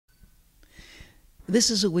This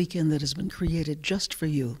is a weekend that has been created just for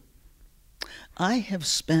you. I have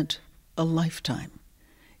spent a lifetime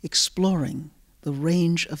exploring the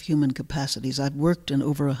range of human capacities. I've worked in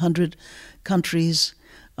over 100 countries.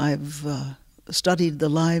 I've studied the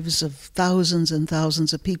lives of thousands and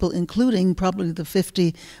thousands of people, including probably the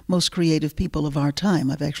 50 most creative people of our time.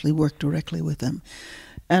 I've actually worked directly with them.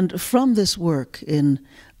 And from this work in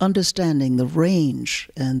understanding the range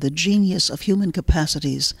and the genius of human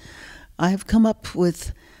capacities, I have come up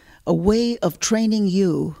with a way of training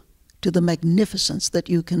you to the magnificence that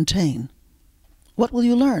you contain. What will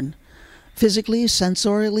you learn? Physically,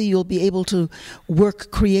 sensorially, you'll be able to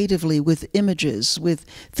work creatively with images, with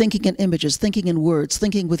thinking in images, thinking in words,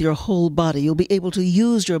 thinking with your whole body. You'll be able to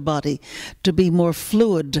use your body to be more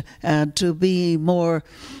fluid and to be more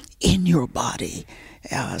in your body,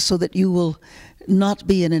 so that you will not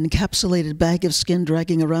be an encapsulated bag of skin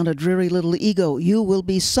dragging around a dreary little ego. You will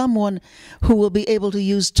be someone who will be able to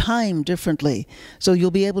use time differently. So you'll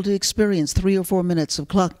be able to experience 3 or 4 minutes of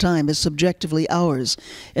clock time as subjectively hours,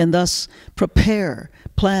 and thus prepare,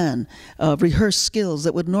 plan, rehearse skills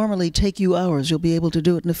that would normally take you hours. You'll be able to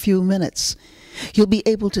do it in a few minutes. You'll be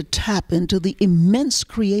able to tap into the immense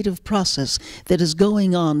creative process that is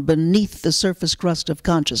going on beneath the surface crust of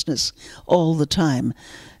consciousness all the time,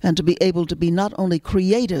 and to be able to be not only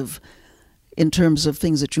creative in terms of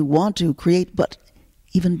things that you want to create, but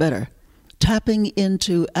even better, tapping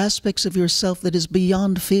into aspects of yourself that is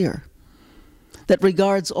beyond fear, that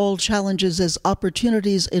regards all challenges as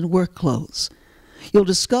opportunities in work clothes. You'll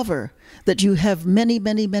discover that you have many,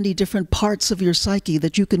 many, many different parts of your psyche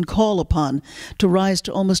that you can call upon to rise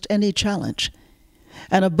to almost any challenge.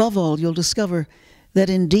 And above all, you'll discover that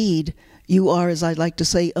indeed you are, as I like to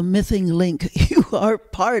say, a missing link. You are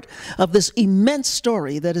part of this immense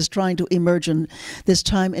story that is trying to emerge in this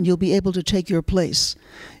time, and you'll be able to take your place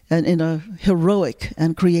and in a heroic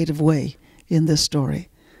and creative way in this story.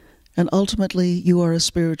 And ultimately, you are a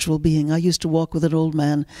spiritual being. I used to walk with an old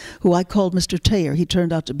man who I called Mr. Teilhard. He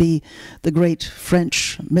turned out to be the great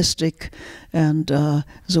French mystic and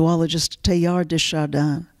zoologist Teilhard de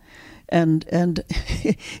Chardin. And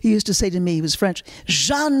he used to say to me, he was French,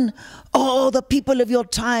 "Jeanne, oh, the people of your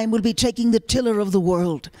time will be taking the tiller of the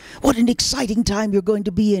world. What an exciting time you're going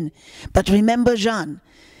to be in. But remember, Jeanne,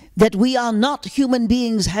 that we are not human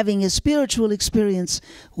beings having a spiritual experience.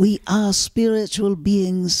 We are spiritual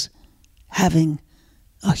beings having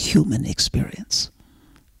a human experience."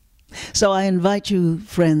 So I invite you,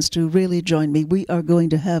 friends, to really join me. We are going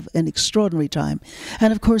to have an extraordinary time.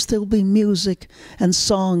 And of course, there will be music and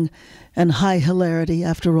song and high hilarity.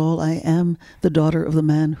 After all, I am the daughter of the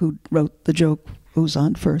man who wrote the joke who's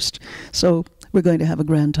on first. So we're going to have a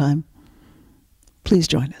grand time. Please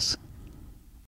join us.